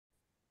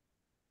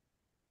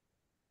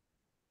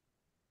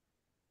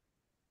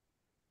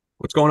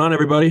What's going on,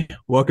 everybody?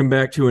 Welcome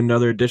back to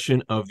another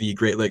edition of the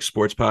Great Lakes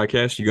Sports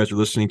Podcast. You guys are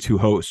listening to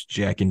hosts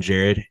Jack and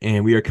Jared,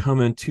 and we are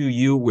coming to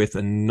you with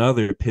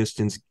another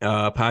Pistons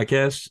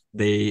podcast.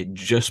 They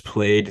just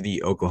played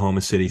the Oklahoma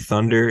City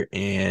Thunder,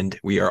 and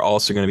we are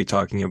also going to be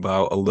talking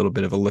about a little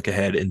bit of a look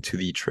ahead into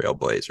the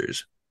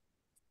Trailblazers.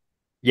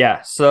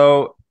 Yeah,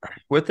 so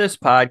with this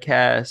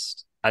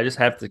podcast, I just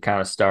have to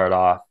kind of start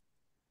off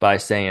by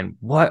saying,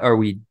 what are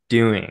we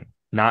doing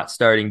not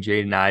starting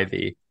Jaden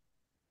Ivey?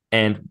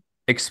 And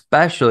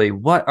especially,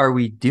 what are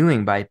we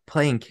doing by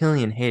playing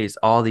Killian Hayes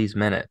all these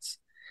minutes?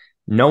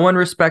 No one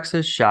respects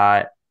his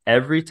shot.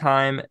 Every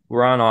time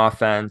we're on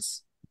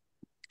offense,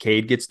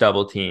 Cade gets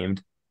double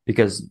teamed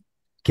because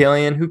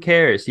Killian, who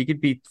cares? He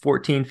could be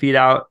 14 feet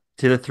out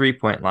to the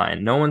 3-point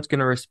line. No one's going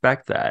to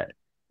respect that.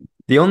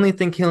 The only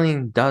thing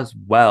Killian does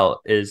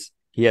well is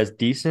he has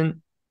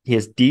decent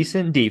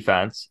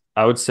defense.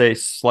 I would say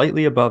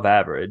slightly above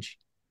average,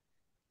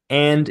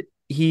 and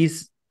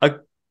he's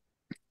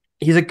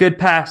a good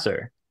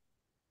passer.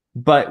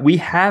 But we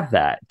have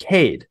that.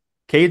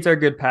 Cade's our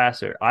good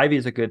passer.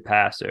 Ivy's a good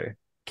passer.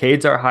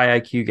 Cade's our high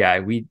IQ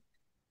guy.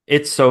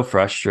 It's so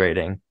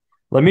frustrating.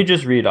 Let me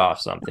just read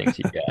off something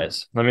to you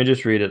guys. Let me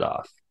just read it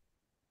off.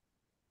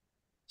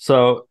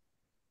 So,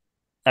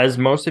 as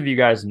most of you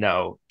guys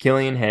know,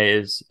 Killian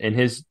Hayes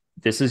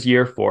this is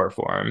year 4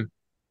 for him.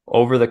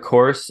 Over the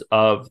course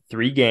of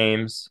 3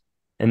 games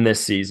in this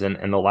season,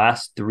 in the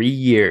last 3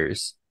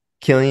 years,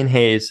 Killian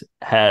Hayes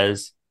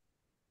has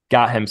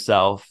got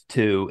himself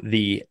to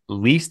the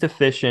least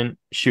efficient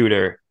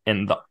shooter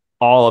in the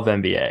all of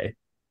NBA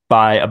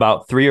by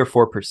about 3 or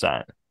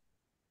 4%.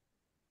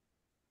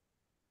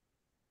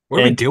 What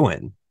are we And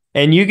doing?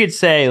 and you could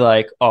say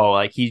like, oh,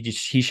 like he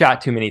shot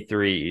too many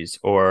threes,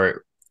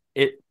 or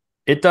it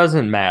it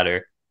doesn't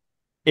matter.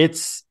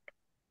 It's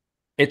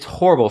it's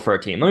horrible for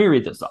a team. Let me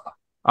read this off.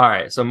 All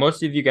right. So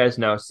most of you guys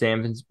know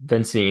Sam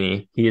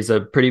Vincini. He is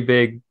a pretty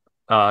big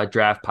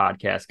draft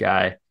podcast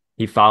guy.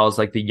 He follows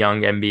like the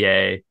young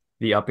NBA,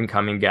 the up and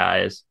coming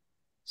guys.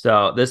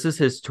 So this is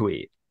his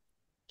tweet.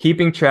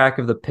 Keeping track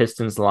of the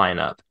Pistons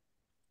lineup.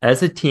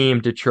 As a team,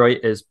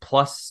 Detroit is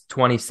plus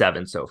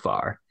 27 so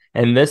far.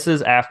 And this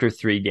is after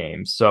 3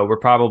 games. So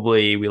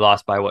we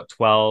lost by what,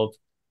 12?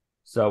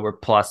 So we're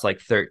plus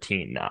like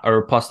 13 now,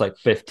 or plus like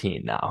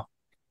 15 now.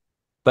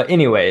 But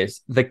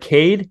anyways, the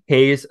Cade,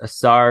 Hayes,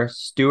 Asar,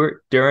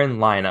 Stewart, Duran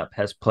lineup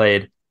has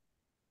played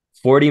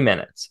 40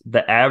 minutes.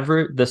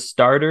 The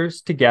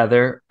starters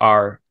together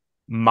are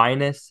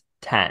minus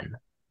 10.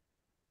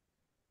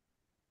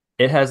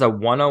 It has a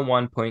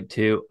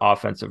 101.2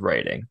 offensive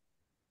rating.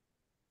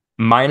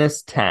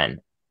 Minus 10.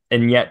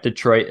 And yet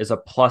Detroit is a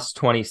plus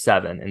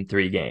 27 in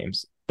 3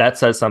 games. That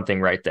says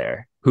something right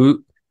there.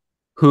 Who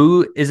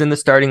is in the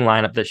starting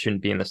lineup that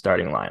shouldn't be in the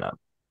starting lineup?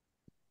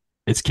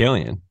 It's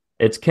Killian.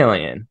 It's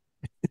Killian.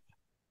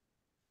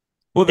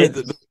 Well,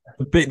 It's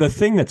the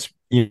thing that's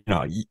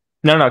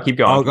no, keep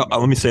going. I'll go.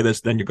 Let me say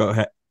this, then you go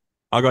ahead.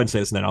 I'll go ahead and say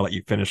this, and then I'll let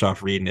you finish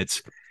off reading.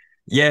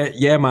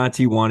 Yeah,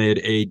 Monty wanted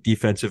a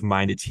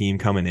defensive-minded team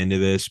coming into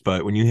this,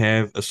 but when you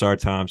have Asar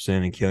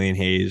Thompson and Killian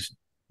Hayes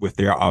with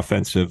their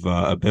offensive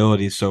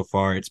abilities so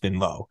far, it's been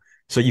low.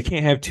 So you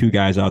can't have two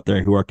guys out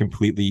there who are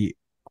completely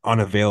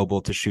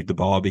unavailable to shoot the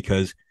ball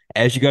because,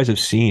 as you guys have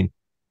seen,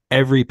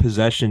 every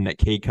possession that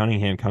Cade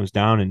Cunningham comes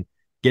down and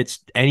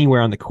gets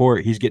anywhere on the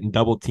court, he's getting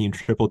double teamed,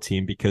 triple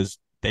teamed because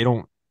they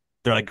don't.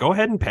 They're like, go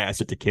ahead and pass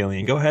it to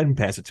Killian. Go ahead and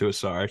pass it to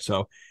Asar.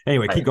 So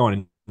anyway, keep Right. going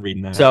and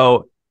reading that.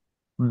 So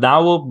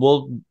now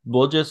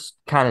we'll just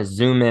kind of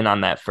zoom in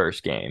on that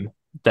first game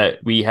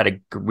that we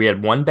had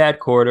one bad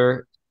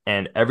quarter,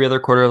 and every other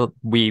quarter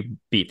we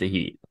beat the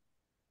Heat.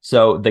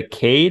 So the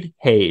Cade,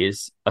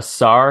 Hayes,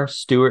 Asar,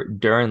 Stewart,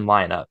 Duran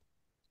lineup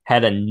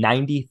had a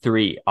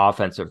 93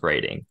 offensive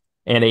rating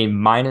and a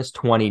minus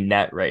 20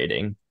 net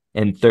rating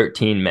in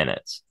 13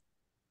 minutes.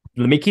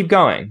 Let me keep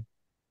going.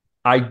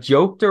 I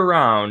joked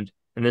around,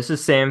 and this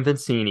is Sam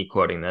Vincini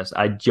quoting this.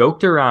 I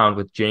joked around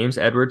with James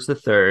Edwards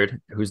III,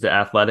 who's the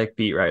athletic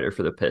beat writer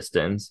for the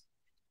Pistons,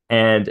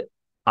 and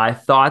I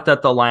thought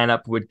that the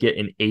lineup would get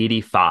an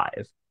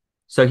 85.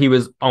 So he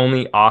was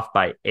only off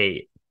by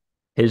 8.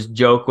 His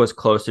joke was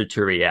closer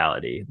to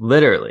reality,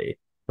 literally.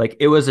 Like,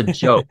 it was a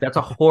joke. That's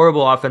a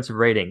horrible offensive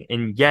rating.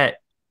 And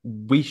yet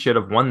we should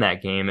have won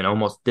that game and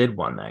almost did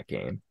won that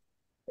game.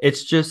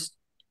 It's just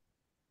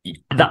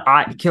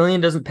Killian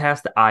doesn't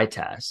pass the eye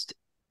test,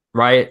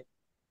 right?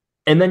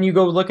 And then you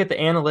go look at the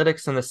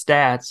analytics and the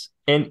stats,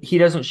 and he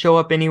doesn't show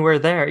up anywhere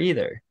there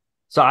either.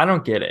 So I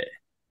don't get it.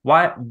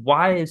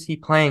 Why is he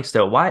playing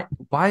still? Why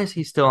is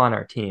he still on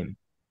our team?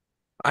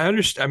 I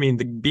understand. I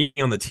mean, being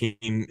on the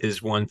team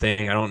is one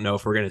thing. I don't know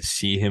if we're going to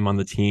see him on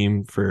the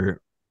team for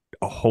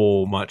a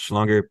whole much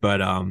longer, but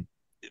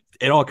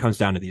it all comes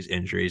down to these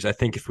injuries. I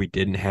think if we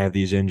didn't have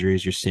these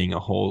injuries, you're seeing a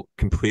whole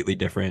completely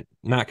different,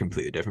 not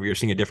completely different, but you're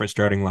seeing a different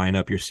starting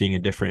lineup. You're seeing a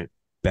different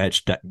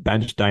bench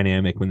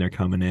dynamic when they're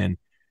coming in.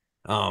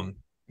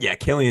 Yeah,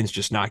 Killian's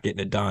just not getting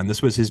it done.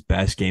 This was his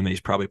best game that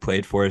he's probably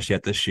played for us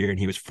yet this year, and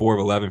he was 4 of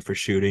 11 for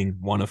shooting,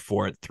 1 of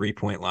 4 at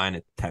 3-point line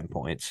at 10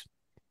 points.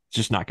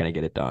 just not going to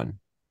get it done.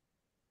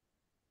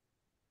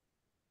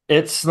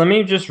 Let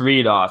me just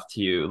read off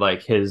to you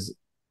like his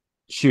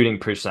shooting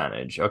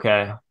percentage,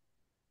 okay?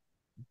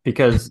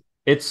 Because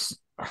it's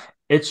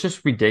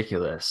just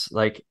ridiculous.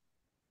 Like,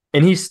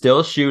 and he's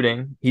still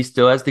shooting. He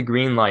still has the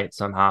green light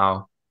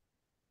somehow.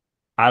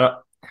 I don't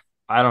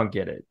I don't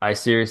get it. I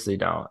seriously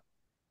don't.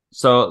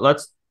 So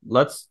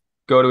let's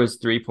go to his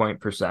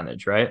 3-point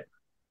percentage, right?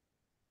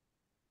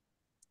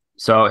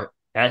 So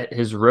at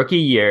his rookie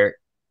year,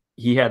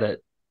 he had a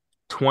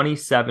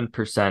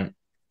 27%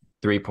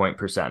 3-point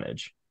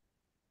percentage.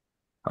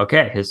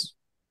 Okay, his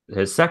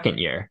second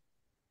year,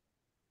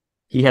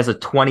 he has a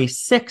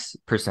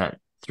 26%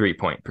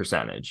 3-point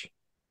percentage.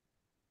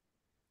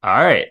 All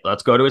right,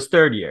 let's go to his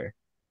third year.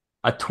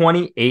 A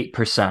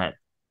 28%.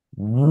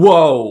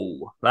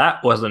 Whoa,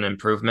 that was an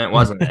improvement,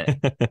 wasn't it?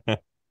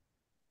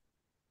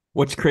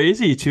 What's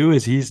crazy too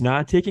is he's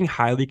not taking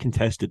highly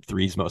contested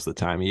threes most of the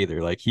time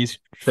either. Like he's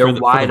They're for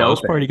the wide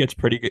most part, open. he gets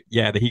pretty good.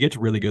 Yeah, he gets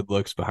really good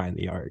looks behind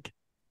the arc.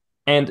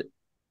 And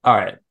all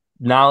right,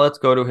 now let's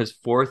go to his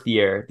fourth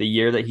year, the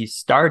year that he's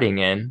starting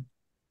in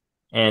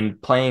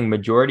and playing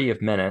majority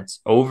of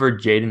minutes over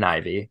Jaden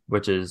Ivey,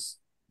 which is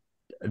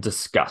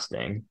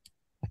disgusting.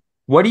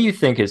 What do you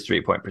think his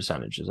 3-point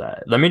percentage is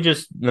at? Let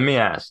me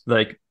ask,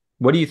 like,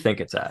 what do you think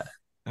it's at?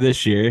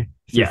 This year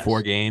through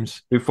four Yes,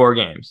 games. through 4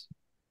 games.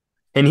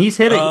 And he's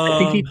hit it. I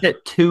think he's Um,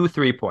 hit 2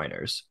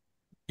 3-pointers.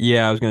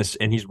 yeah, I was gonna,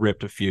 and he's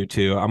ripped a few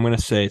too. I'm gonna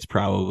say it's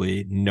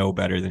probably no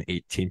better than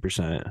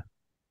 18%.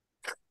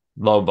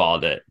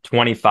 Lowballed it.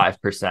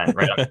 25%,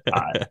 right on the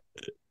dot.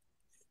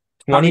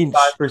 I mean,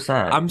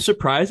 25%. I'm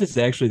surprised it's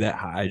actually that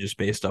high just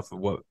based off of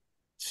what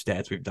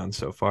stats we've done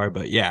so far.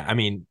 But yeah, I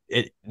mean,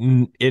 it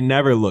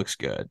never looks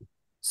good.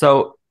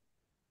 So,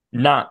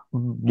 not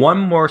one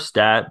more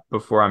stat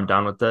before I'm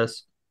done with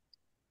this.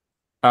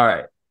 All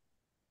right.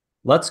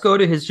 Let's go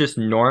to his just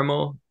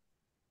normal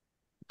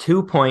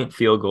 2-point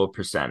field goal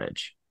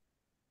percentage.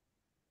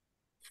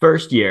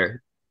 First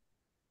year,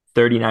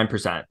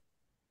 39%.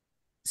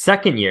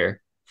 Second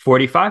year,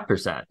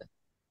 45%.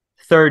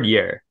 Third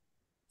year,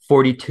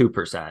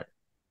 42%.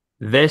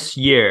 This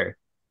year,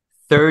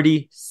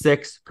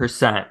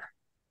 36%.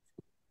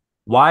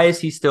 Why is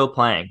he still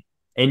playing?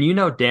 And you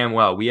know damn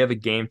well we have a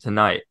game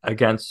tonight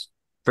against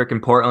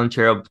freaking Portland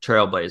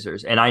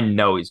Trailblazers, and I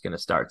know he's going to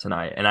start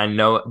tonight. And I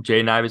know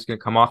Jaden Ivey's going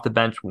to come off the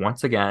bench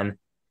once again.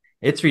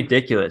 It's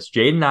ridiculous.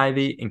 Jaden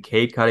Ivey and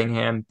Cade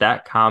Cunningham,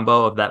 that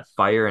combo of that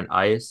fire and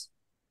ice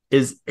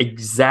is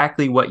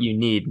exactly what you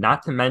need.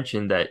 Not to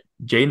mention that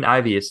Jaden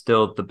Ivey is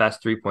still the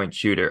best 3-point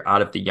shooter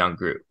out of the young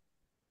group,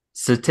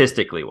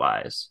 statistically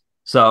wise.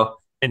 So,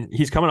 And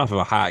he's coming off of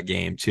a hot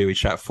game too. He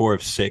shot 4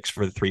 of 6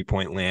 for the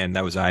 3-point land.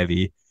 That was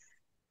Ivy.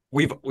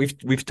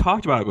 We've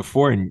talked about it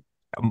before, and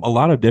a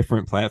lot of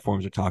different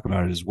platforms are talking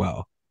about it as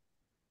well.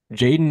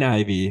 Jaden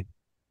Ivey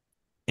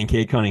and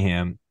Cade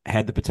Cunningham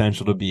had the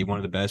potential to be one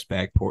of the best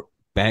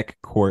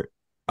backcourt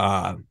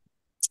uh,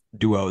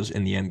 duos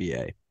in the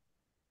NBA.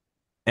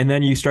 And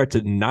then you start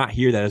to not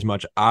hear that as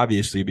much,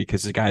 obviously,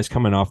 because the guy's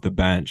coming off the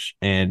bench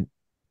and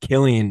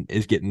Killian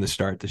is getting the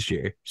start this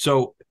year.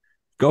 So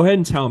go ahead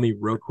and tell me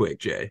real quick,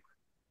 Jay,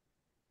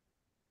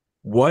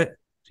 what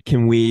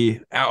can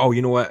we? Oh,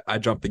 you know what? I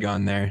jumped the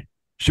gun there.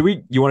 Should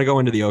we? You want to go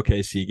into the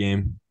OKC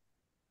game?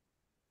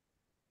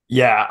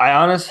 yeah,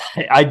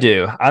 I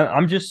do.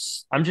 I'm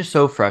just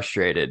so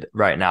frustrated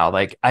right now.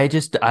 Like I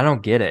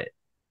don't get it.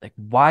 Like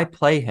why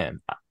play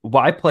him?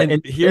 Why play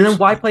And and then here's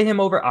why play him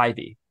over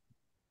Ivy?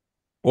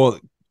 well,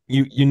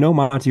 you know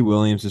Monty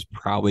Williams is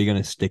probably going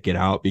to stick it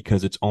out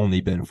because it's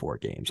only been 4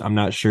 games. I'm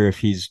not sure if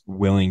he's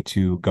willing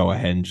to go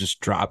ahead and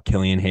just drop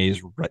Killian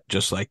Hayes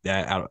just like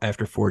that out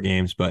after 4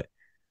 games, but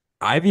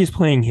Ivy's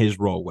playing his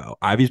role well.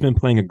 Ivy's been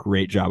playing a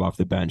great job off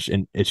the bench,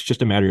 and it's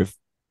just a matter of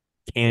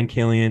can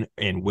Killian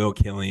and will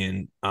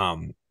Killian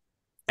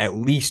at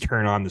least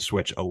turn on the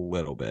switch a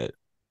little bit.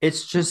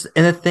 It's just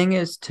and the thing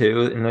is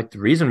too, and like the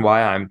reason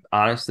why I'm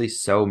honestly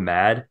so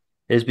mad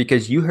is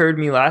because you heard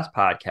me last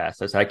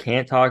podcast. I said I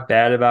can't talk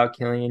bad about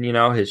Killian. You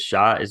know, his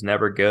shot is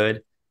never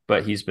good,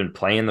 but he's been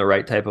playing the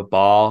right type of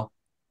ball.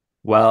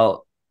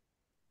 Well,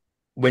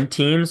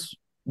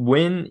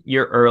 when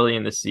you're early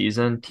in the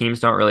season, teams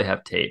don't really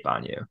have tape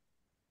on you.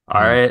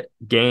 All Mm-hmm. right,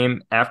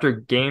 game after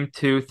game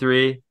 2,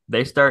 3,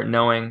 they start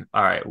knowing,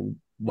 all right,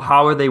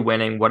 how are they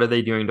winning? What are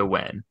they doing to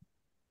win?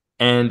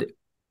 And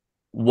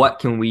what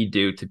can we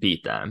do to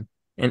beat them?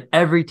 And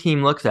every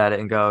team looks at it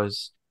and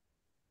goes,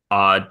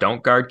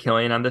 don't guard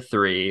Killian on the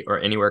three or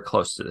anywhere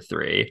close to the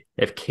three.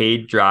 If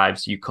Cade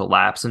drives, you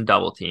collapse and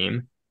double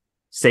team.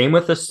 Same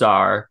with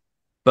Asar,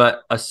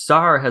 but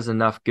Asar has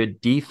enough good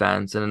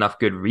defense and enough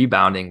good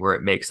rebounding where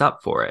it makes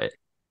up for it.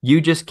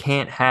 You just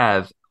can't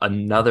have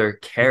another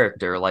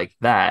character like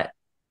that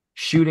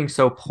shooting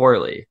so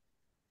poorly.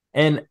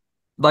 And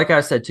like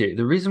I said too,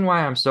 the reason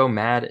why I'm so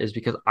mad is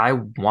because I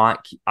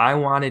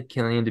wanted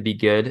Killian to be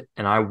good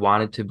and I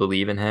wanted to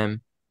believe in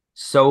him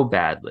so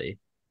badly.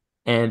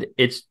 And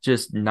it's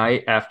just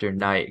night after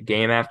night,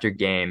 game after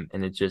game,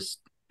 and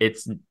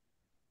it's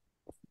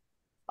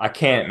I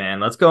can't,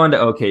 man. Let's go into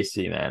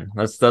OKC, man.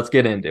 Let's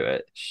get into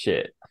it.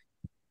 Shit.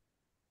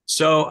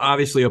 So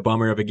obviously a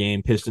bummer of a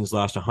game. Pistons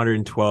lost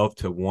 112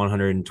 to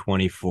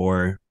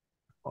 124.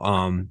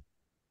 Um,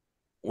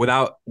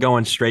 Without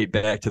going straight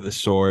back to the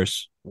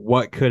source,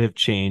 what could have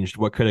changed?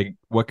 What could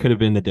have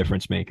been the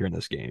difference maker in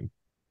this game?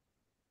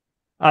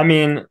 I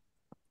mean,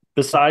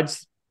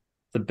 besides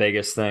the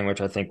biggest thing,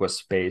 which I think was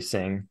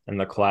spacing and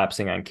the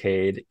collapsing on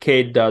Cade.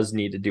 Cade does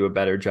need to do a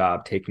better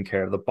job taking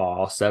care of the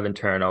ball. 7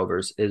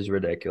 turnovers is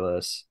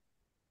ridiculous.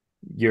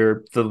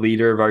 You're the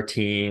leader of our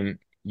team.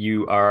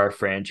 You are our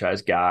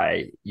franchise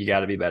guy. You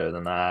got to be better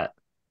than that.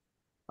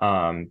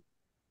 Um,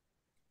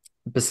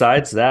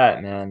 Besides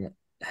that, man,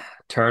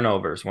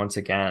 turnovers once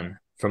again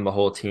from the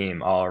whole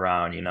team all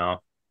around,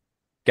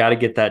 got to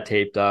get that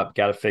taped up,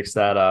 got to fix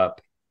that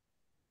up.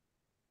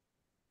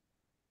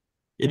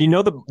 And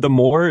the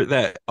more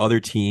that other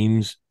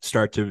teams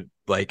start to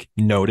like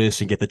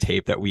notice and get the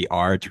tape that we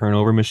are a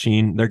turnover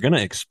machine, they're gonna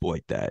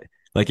exploit that.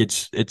 Like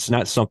it's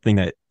not something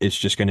that it's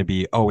just gonna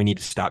be, oh, we need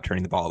to stop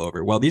turning the ball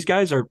over. Well, these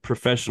guys are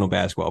professional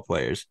basketball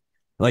players.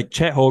 Like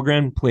Chet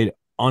Holmgren played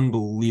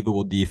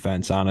unbelievable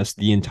defense on us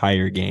the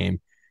entire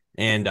game.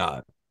 And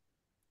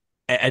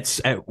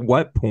at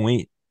what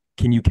point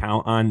can you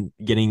count on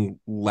getting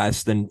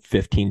less than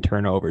 15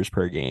 turnovers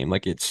per game?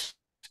 Like it's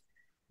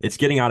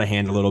getting out of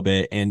hand a little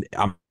bit. And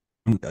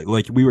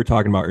like we were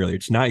talking about earlier,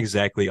 it's not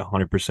exactly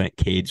 100%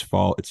 Cade's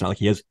fault. It's not like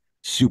he has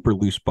super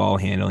loose ball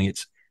handling.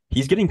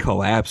 He's getting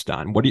collapsed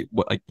on.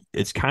 Like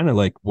it's kind of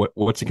like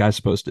what's the guy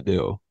supposed to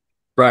do?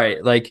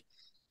 Right. Like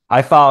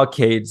I follow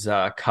Cade's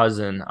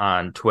cousin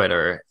on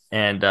Twitter,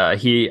 and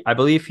I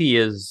believe he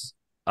is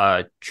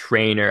a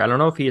trainer. I don't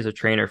know if he is a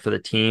trainer for the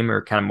team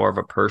or kind of more of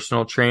a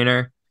personal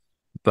trainer,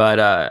 but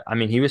I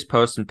mean, he was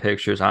posting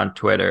pictures on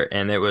Twitter,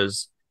 and it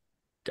was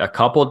a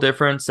couple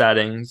different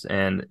settings,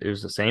 and it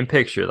was the same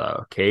picture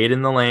though. Cade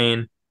in the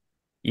lane,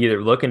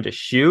 either looking to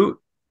shoot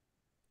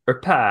or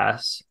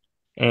pass,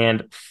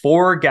 and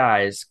 4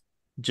 guys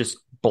just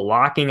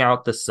blocking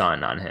out the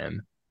sun on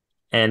him.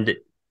 And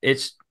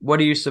it's what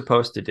are you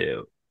supposed to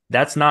do?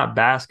 That's not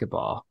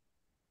basketball.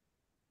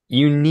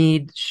 You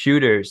need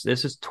shooters.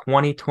 This is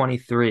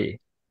 2023.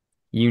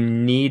 You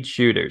need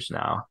shooters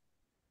now.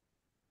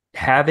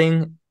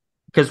 Having,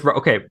 because,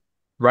 okay,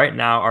 right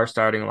now, our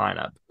starting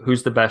lineup,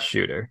 who's the best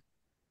shooter?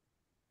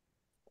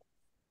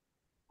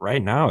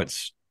 Right now,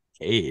 it's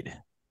Cade.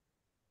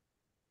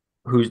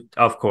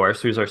 Of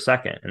course, who's our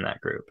second in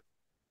that group?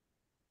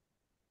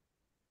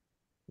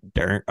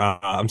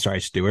 I'm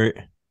sorry, Stewart.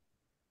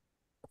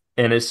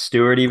 And is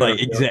Stewart even a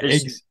Like real,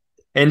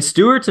 and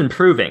Stewart's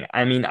improving.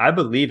 I mean, I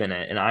believe in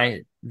it,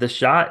 and the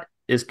shot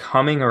is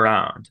coming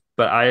around,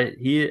 but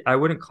I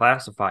wouldn't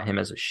classify him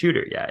as a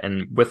shooter yet.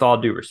 And with all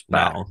due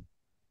respect, no,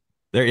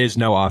 there is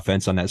no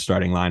offense on that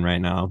starting line right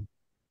now.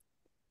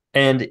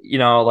 and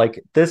like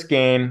this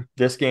game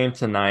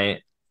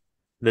tonight,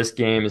 this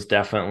game is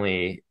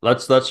definitely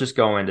let's just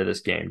go into this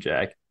game,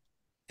 Jack.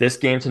 This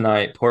game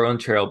tonight, Portland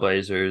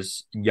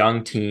Trailblazers,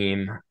 young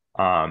team.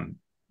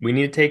 We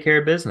need to take care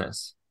of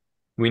business.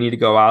 We need to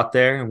go out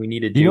there and we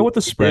need to Do you do know what what the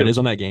we spread do. is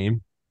on that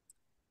game?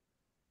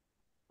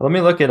 Let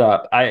me look it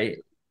up.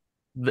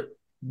 Th-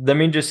 Let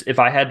me just, if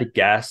I had to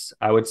guess,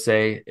 I would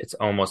say it's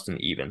almost an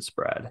even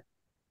spread.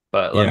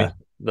 But Yeah.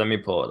 let me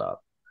pull it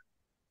up.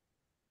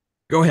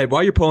 Go ahead.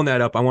 While you're pulling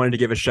that up, I wanted to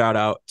give a shout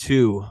out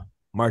to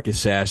Marcus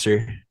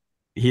Sasser.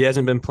 He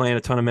hasn't been playing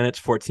a ton of minutes,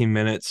 14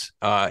 minutes.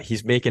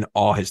 He's making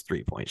all his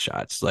 3-point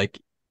shots. Like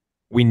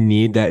we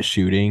need that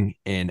shooting.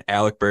 And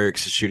Alec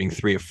Burks is shooting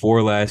 3 of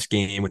 4 last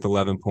game with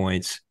 11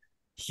 points.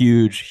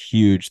 Huge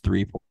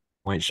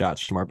 3-point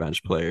shots from our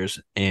bench players.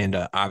 And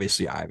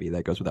obviously Ivy,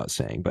 that goes without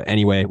saying. But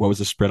anyway, what was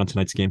the spread on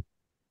tonight's game?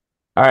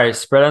 All right,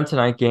 spread on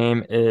tonight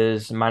game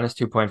is minus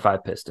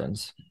 2.5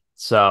 Pistons.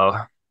 So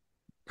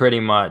pretty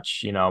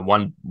much,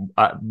 one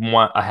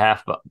a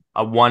half,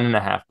 a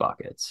 1.5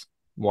 buckets,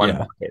 one Yeah.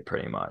 bucket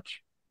pretty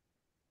much.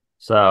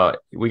 So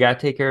we got to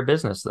take care of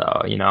business,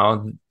 though.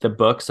 The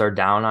books are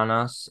down on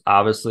us.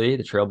 Obviously,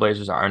 the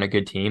Trailblazers aren't a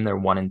good team. They're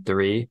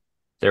 1-3.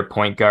 Their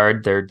point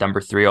guard, their number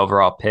 3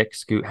 overall pick,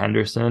 Scoot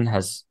Henderson,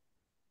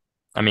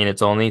 I mean,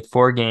 it's only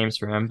 4 games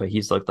for him, but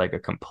he's looked like a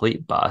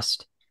complete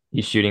bust.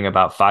 He's shooting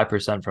about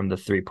 5% from the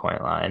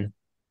 3-point line.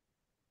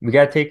 We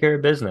got to take care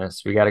of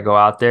business. We got to go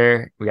out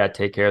there. We got to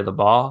take care of the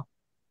ball,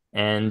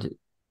 and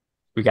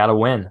we got to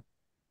win.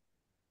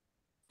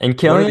 And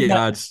What are the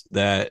odds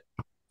that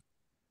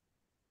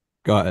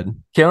go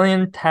ahead?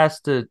 Killian has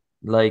to,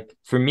 like,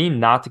 for me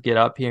not to get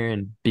up here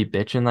and be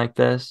bitching like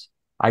this.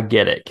 I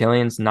get it.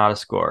 Killian's not a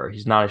scorer.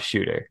 He's not a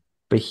shooter,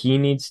 but he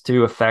needs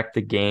to affect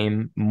the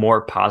game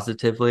more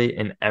positively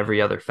in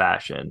every other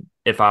fashion.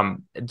 If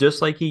I'm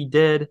just like he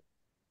did,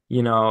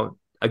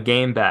 a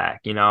game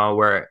back,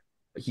 where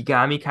he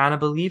got me kind of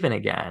believing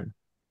again.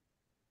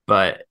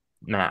 But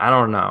man, I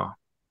don't know.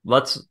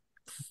 Let's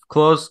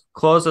close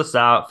us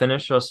out.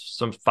 Finish us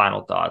some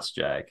final thoughts,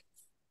 Jack.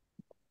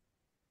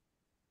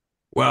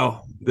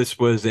 Well, this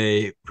was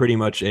a pretty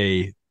much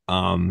a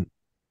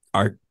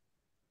our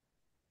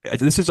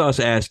this is us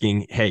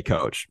asking, hey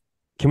coach,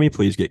 can we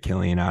please get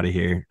Killian out of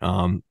here?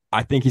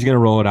 I think he's going to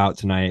roll it out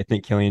tonight. I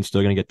think Killian's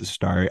still going to get the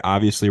start.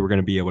 Obviously, we're going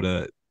to be able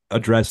to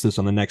address this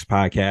on the next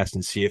podcast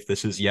and see if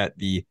this is yet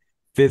the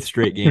fifth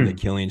straight game that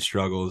Killian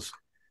struggles.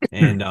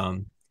 And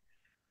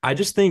I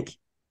just think,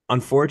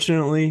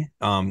 unfortunately,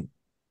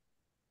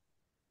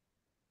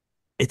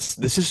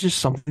 this is just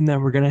something that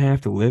we're gonna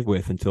have to live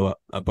with until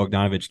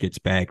Bogdanovich gets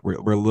back.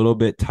 We're a little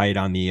bit tight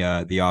on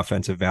the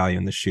offensive value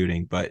and the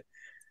shooting, but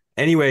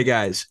anyway,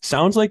 guys,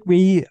 sounds like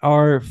we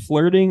are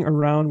flirting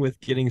around with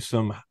getting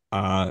some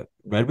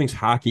Red Wings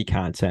hockey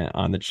content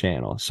on the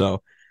channel.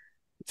 So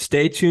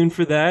stay tuned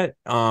for that.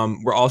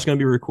 We're also going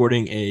to be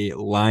recording a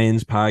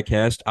Lions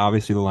podcast.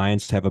 Obviously, the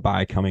Lions have a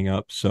bye coming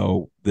up,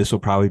 so this will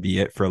probably be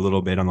it for a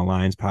little bit on the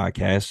Lions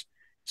podcast.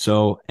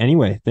 So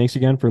anyway, thanks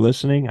again for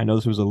listening. I know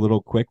this was a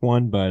little quick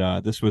one,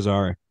 but this was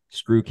our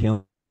screw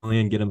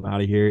Killian, get him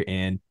out of here,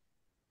 and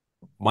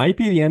might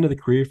be the end of the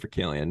career for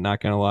Killian. Not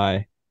gonna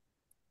lie.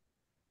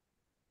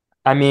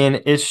 I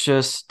mean, it's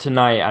just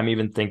tonight. I'm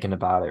even thinking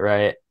about it,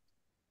 right?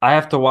 I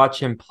have to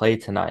watch him play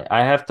tonight.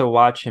 I have to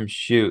watch him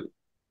shoot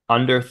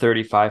under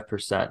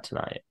 35%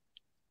 tonight.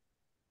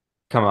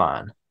 Come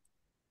on.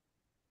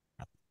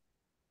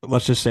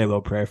 Let's just say a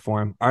little prayer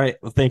for him. All right.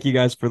 Well, thank you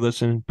guys for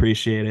listening.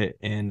 Appreciate it.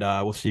 And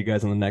we'll see you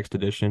guys on the next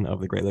edition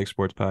of the Great Lakes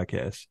Sports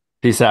Podcast.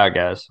 Peace out,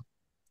 guys.